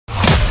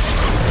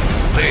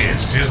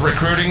This is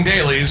Recruiting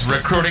Daily's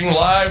Recruiting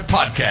Live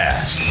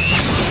podcast.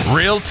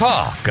 Real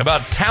talk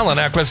about talent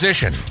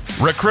acquisition,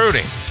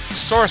 recruiting,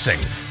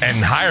 sourcing, and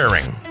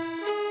hiring.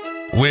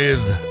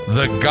 With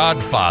the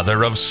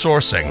godfather of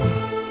sourcing.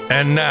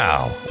 And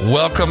now,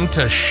 welcome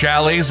to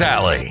Shally's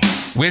Alley.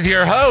 With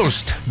your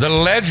host, the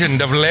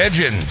legend of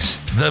legends,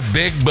 the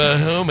big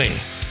bahumi,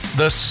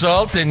 the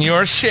salt in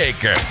your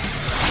shaker,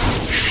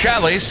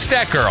 Shally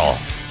Steckerl.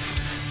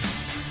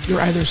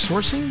 You're either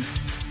sourcing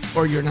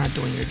or you're not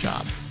doing your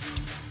job.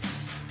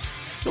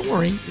 Don't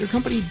worry, your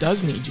company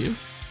does need you,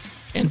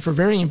 and for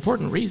very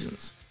important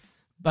reasons.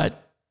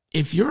 But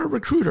if you're a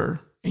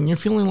recruiter and you're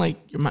feeling like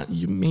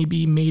you may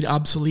be made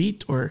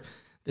obsolete, or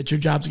that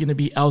your job's going to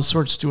be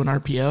outsourced to an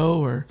RPO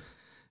or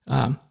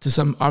to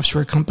some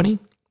offshore company,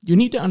 you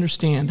need to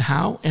understand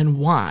how and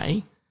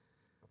why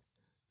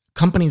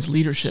companies'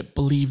 leadership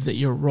believe that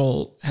your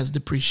role has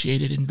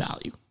depreciated in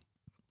value.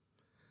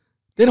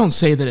 They don't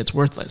say that it's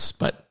worthless,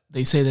 but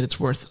they say that it's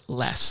worth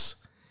less,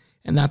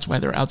 and that's why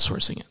they're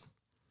outsourcing it.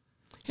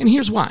 And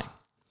here's why.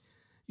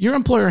 Your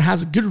employer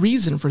has a good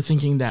reason for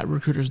thinking that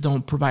recruiters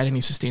don't provide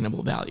any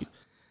sustainable value.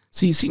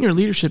 See, senior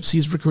leadership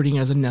sees recruiting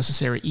as a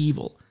necessary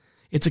evil.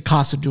 It's a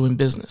cost of doing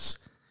business,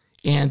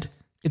 and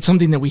it's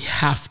something that we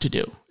have to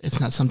do. It's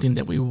not something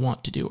that we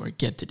want to do or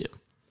get to do.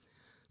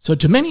 So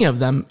to many of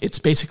them, it's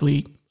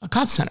basically a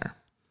cost center.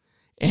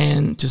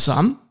 And to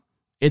some,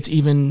 it's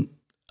even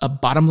a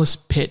bottomless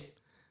pit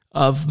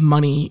of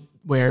money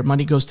where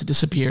money goes to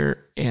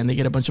disappear and they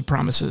get a bunch of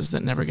promises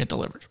that never get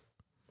delivered.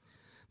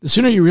 The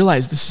sooner you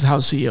realize this is how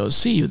CEOs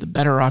see you, the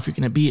better off you're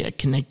going to be at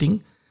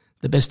connecting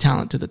the best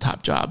talent to the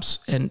top jobs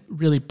and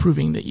really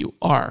proving that you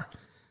are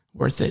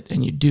worth it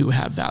and you do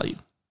have value.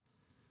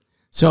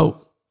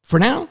 So for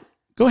now,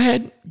 go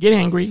ahead, get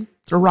angry,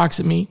 throw rocks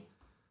at me.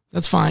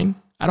 That's fine.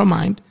 I don't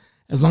mind.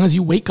 As long as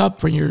you wake up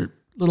from your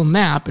little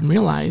nap and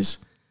realize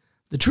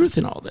the truth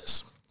in all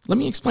this. Let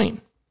me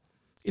explain.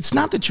 It's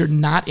not that you're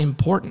not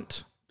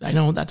important. I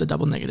know that's a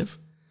double negative.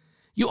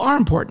 You are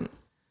important.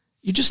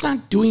 You're just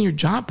not doing your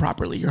job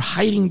properly. You're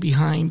hiding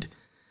behind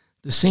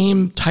the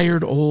same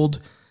tired old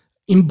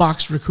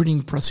inbox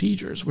recruiting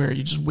procedures where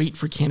you just wait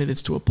for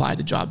candidates to apply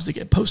to jobs that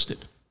get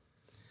posted.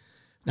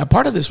 Now,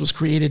 part of this was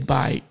created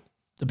by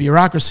the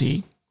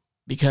bureaucracy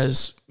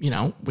because,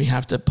 we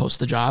have to post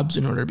the jobs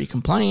in order to be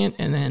compliant,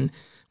 and then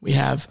we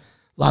have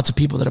lots of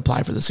people that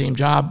apply for the same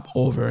job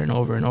over and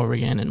over and over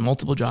again, and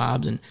multiple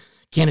jobs, and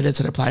candidates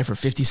that apply for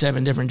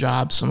 57 different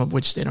jobs, some of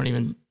which they don't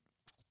even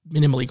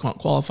minimally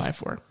qualify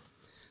for.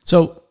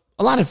 So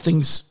a lot of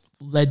things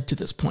led to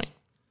this point.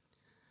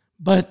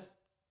 But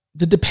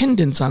the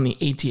dependence on the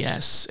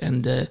ATS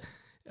and the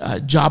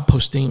job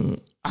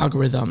posting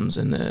algorithms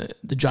and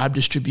the job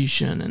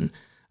distribution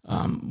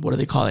and what do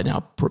they call it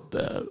now,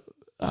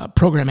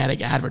 programmatic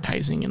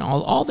advertising and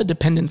all the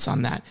dependence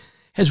on that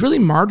has really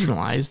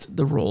marginalized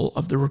the role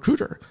of the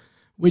recruiter,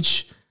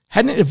 which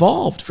hadn't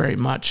evolved very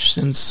much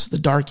since the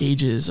dark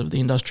ages of the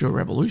Industrial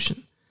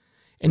Revolution.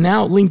 And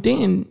now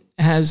LinkedIn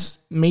has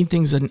made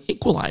things an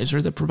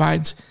equalizer that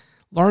provides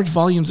large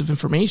volumes of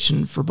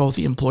information for both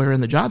the employer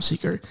and the job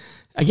seeker,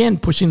 again,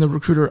 pushing the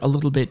recruiter a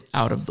little bit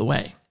out of the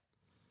way.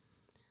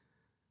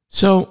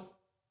 So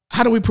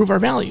how do we prove our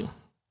value?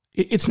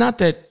 It's not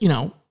that,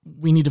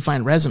 we need to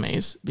find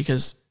resumes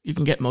because you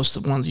can get most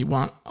of the ones you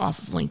want off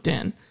of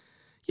LinkedIn.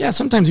 Yeah,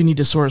 sometimes you need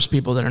to source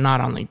people that are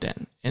not on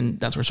LinkedIn, and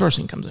that's where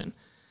sourcing comes in.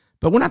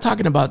 But we're not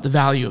talking about the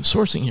value of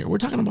sourcing here. We're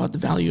talking about the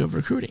value of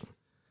recruiting.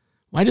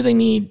 Why do they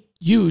need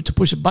you to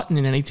push a button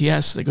in an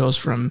ATS that goes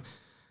from,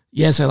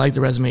 yes, I like the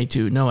resume,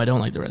 to, no, I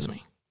don't like the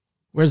resume?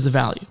 Where's the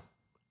value?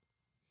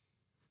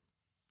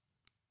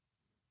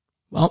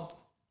 Well,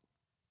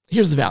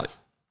 here's the value.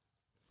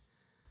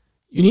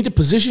 You need to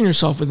position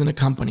yourself within a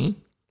company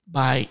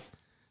by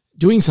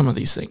doing some of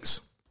these things.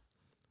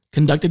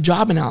 Conduct a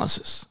job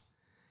analysis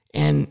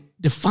and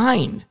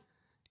define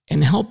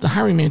and help the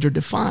hiring manager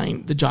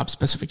define the job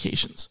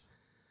specifications.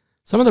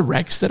 Some of the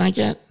recs that I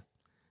get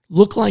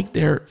look like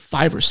they're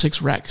 5 or 6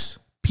 recs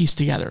pieced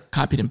together,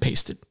 copied and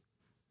pasted.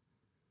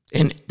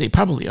 And they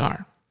probably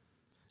are.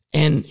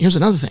 And here's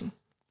another thing.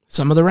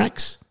 Some of the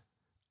recs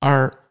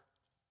are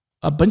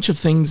a bunch of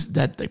things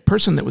that the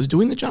person that was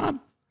doing the job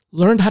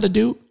learned how to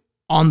do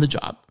on the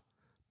job.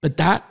 But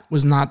that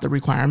was not the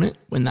requirement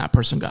when that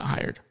person got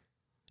hired.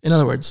 In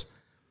other words,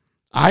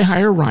 I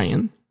hire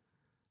Ryan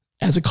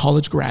as a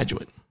college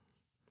graduate.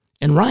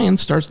 And Ryan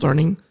starts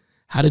learning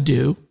how to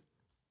do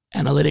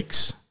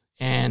analytics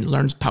and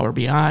learns Power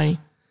BI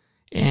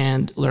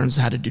and learns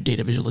how to do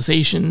data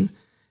visualization.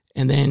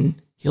 And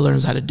then he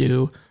learns how to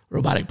do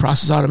robotic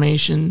process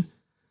automation.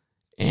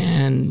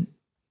 And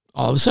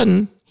all of a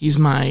sudden, he's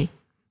my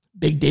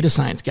big data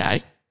science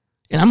guy.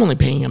 And I'm only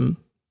paying him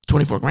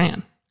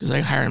 $24,000 because I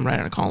hired him right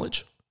out of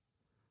college.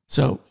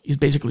 So he's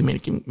basically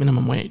making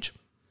minimum wage.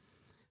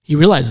 He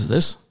realizes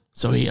this,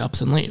 so he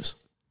ups and leaves.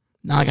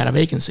 Now I got a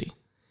vacancy.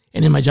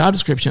 And in my job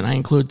description, I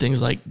include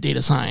things like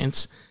data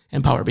science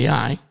and Power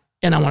BI,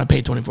 and I want to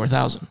pay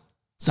 $24,000.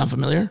 Sound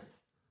familiar?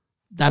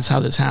 That's how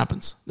this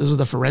happens. This is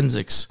the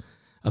forensics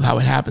of how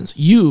it happens.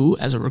 You,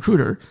 as a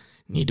recruiter,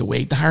 need to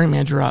wake the hiring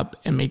manager up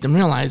and make them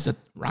realize that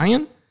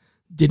Ryan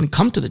didn't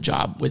come to the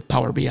job with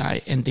Power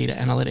BI and data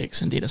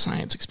analytics and data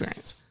science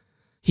experience.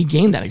 He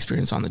gained that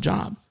experience on the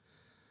job.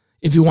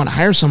 If you want to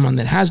hire someone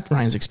that has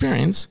Ryan's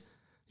experience,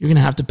 you're going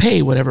to have to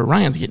pay whatever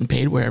Ryan's getting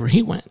paid wherever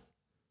he went.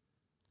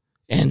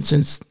 And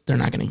since they're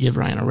not going to give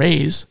Ryan a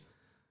raise,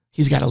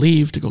 he's got to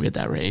leave to go get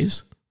that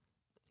raise,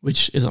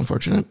 which is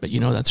unfortunate, but you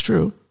know that's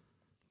true.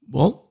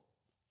 Well,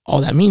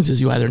 all that means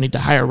is you either need to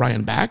hire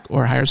Ryan back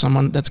or hire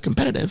someone that's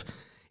competitive,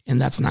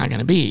 and that's not going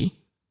to be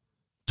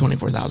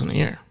 $24,000 a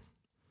year.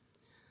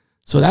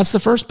 So that's the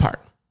first part.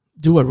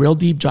 Do a real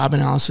deep job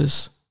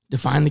analysis,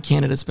 define the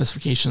candidate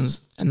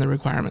specifications and the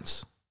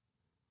requirements.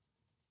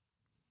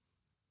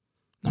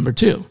 Number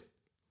 2,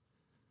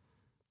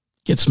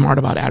 get smart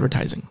about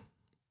advertising.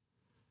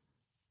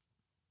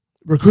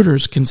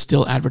 Recruiters can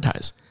still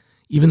advertise.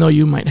 Even though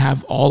you might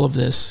have all of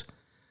this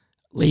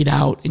laid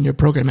out in your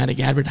programmatic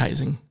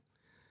advertising,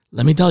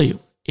 let me tell you,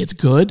 it's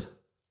good,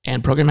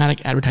 and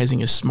programmatic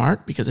advertising is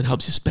smart because it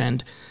helps you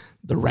spend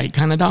the right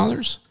kind of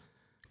dollars.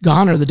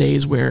 Gone are the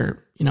days where,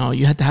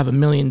 you had to have $1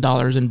 million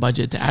in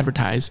budget to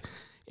advertise,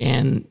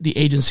 and the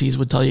agencies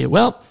would tell you,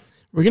 well,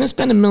 we're going to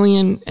spend $1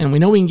 million, and we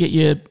know we can get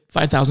you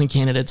 5,000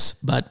 candidates,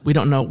 but we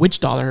don't know which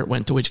dollar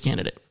went to which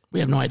candidate. We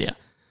have no idea.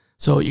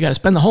 So you got to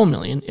spend the whole $1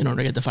 million in order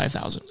to get the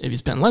 5,000. If you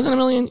spend less than $1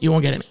 million, you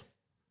won't get any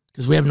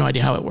because we have no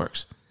idea how it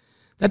works.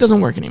 That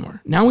doesn't work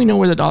anymore. Now we know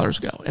where the dollars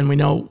go, and we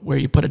know where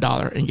you put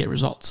 $1 and get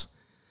results.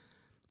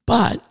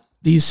 But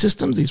these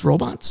systems, these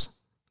robots,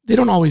 they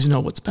don't always know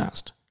what's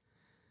best.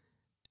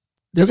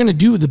 They're going to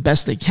do the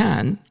best they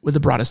can with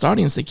the broadest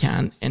audience they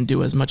can and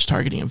do as much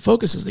targeting and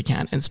focus as they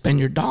can and spend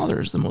your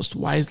dollars the most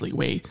wisely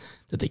way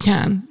that they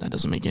can. That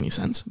doesn't make any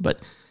sense, but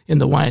in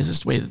the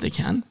wisest way that they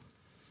can.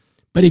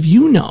 But if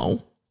you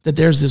know that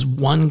there's this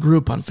one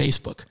group on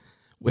Facebook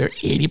where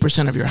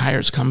 80% of your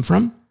hires come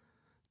from,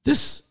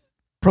 this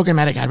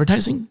programmatic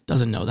advertising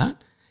doesn't know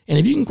that. And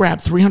if you can grab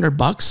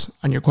 $300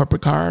 on your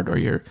corporate card or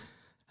your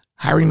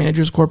hiring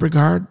manager's corporate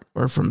card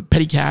or from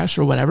Petty Cash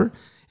or whatever,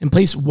 and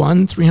place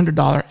one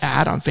 $300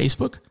 ad on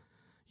Facebook,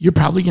 you're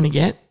probably going to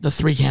get the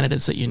 3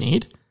 candidates that you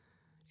need.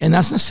 And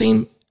that's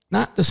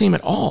not the same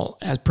at all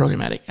as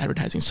programmatic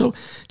advertising. So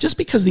just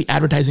because the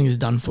advertising is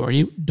done for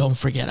you, don't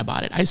forget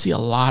about it. I see a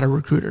lot of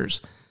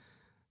recruiters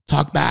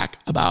talk back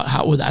about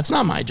how, well, that's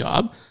not my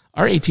job.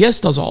 Our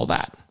ATS does all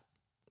that.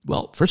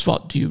 Well, first of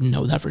all, do you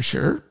know that for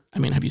sure? I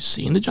mean, have you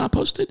seen the job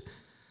posted?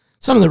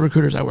 Some of the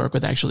recruiters I work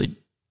with actually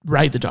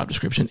write the job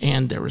description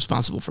and they're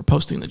responsible for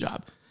posting the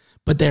job,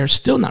 but they're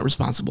still not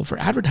responsible for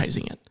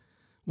advertising it.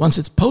 Once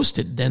it's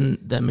posted, then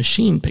the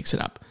machine picks it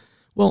up.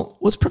 Well,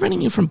 what's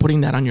preventing you from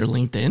putting that on your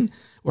LinkedIn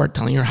or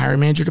telling your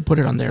hiring manager to put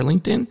it on their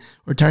LinkedIn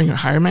or telling your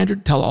hiring manager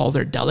to tell all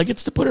their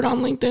delegates to put it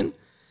on LinkedIn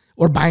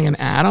or buying an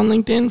ad on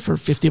LinkedIn for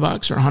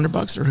 $50 or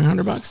 $100 or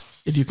 $300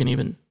 if you can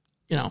even,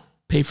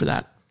 pay for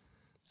that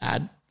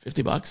ad,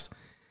 $50.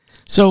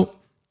 So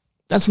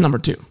that's number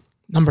 2.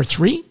 Number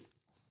 3,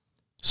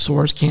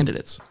 source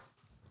candidates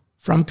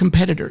from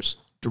competitors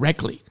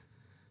directly.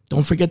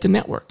 Don't forget the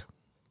network.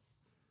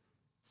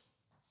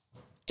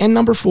 And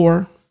number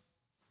 4,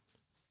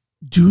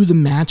 do the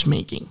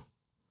matchmaking.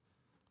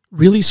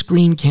 Really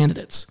screen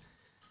candidates.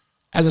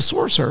 As a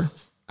sourcer,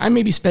 I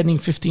may be spending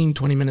 15,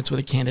 20 minutes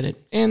with a candidate,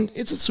 and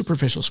it's a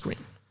superficial screen.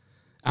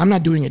 I'm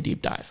not doing a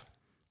deep dive.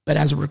 But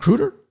as a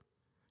recruiter,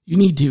 you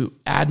need to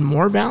add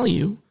more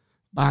value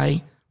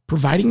by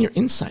providing your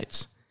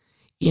insights.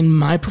 In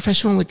my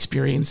professional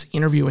experience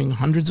interviewing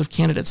hundreds of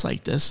candidates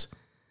like this,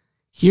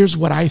 here's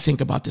what I think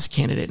about this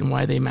candidate and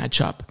why they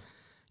match up.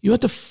 You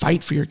have to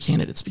fight for your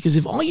candidates because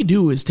if all you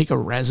do is take a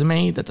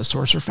resume that the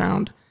sourcer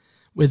found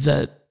with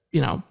the,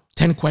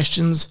 10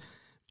 questions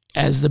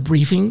as the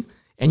briefing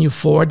and you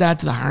forward that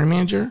to the hiring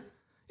manager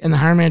and the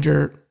hiring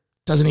manager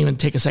doesn't even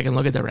take a second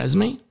look at the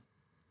resume,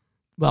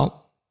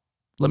 well,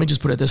 let me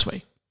just put it this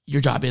way.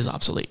 Your job is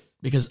obsolete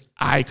because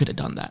I could have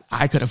done that.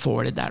 I could have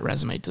forwarded that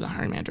resume to the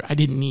hiring manager. I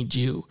didn't need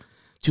you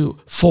to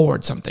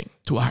forward something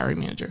to a hiring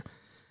manager.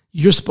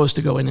 You're supposed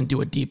to go in and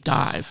do a deep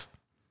dive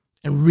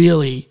and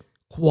really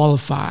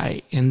qualify,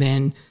 and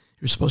then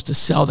you're supposed to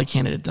sell the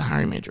candidate to the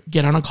hiring manager.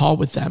 Get on a call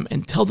with them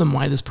and tell them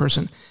why this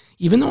person,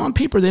 even though on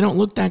paper they don't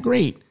look that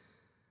great,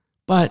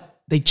 but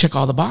they check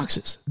all the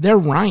boxes. They're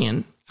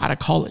Ryan out of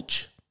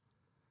college.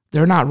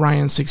 They're not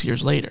Ryan 6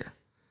 years later.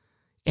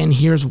 And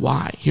here's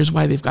why. Here's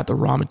why they've got the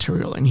raw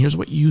material, and here's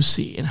what you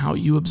see and how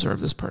you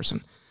observe this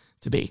person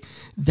to be.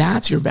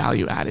 That's your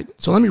value added.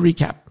 So let me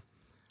recap.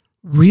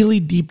 Really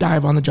deep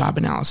dive on the job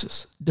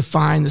analysis.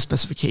 Define the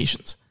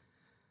specifications.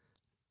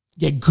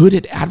 Get good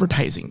at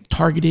advertising,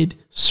 targeted,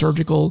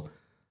 surgical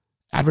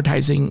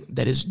advertising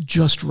that is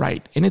just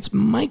right. And it's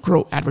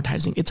micro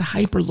advertising. It's a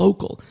hyper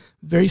local,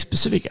 very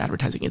specific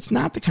advertising. It's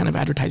not the kind of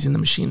advertising the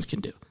machines can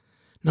do.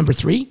 Number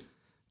 3,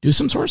 do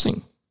some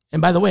sourcing.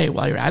 And by the way,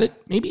 while you're at it,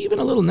 maybe even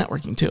a little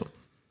networking too.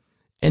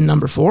 And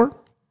number 4,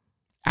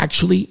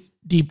 actually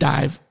deep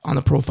dive on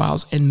the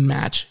profiles and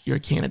match your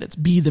candidates.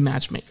 Be the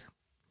matchmaker.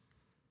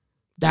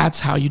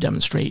 That's how you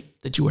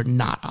demonstrate that you are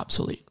not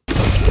obsolete.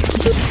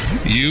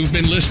 You've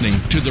been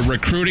listening to the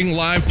Recruiting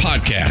Live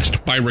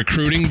podcast by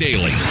Recruiting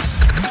Daily.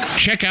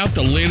 Check out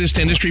the latest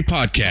industry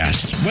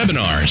podcasts,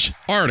 webinars,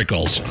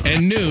 articles,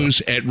 and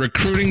news at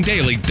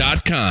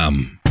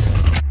recruitingdaily.com.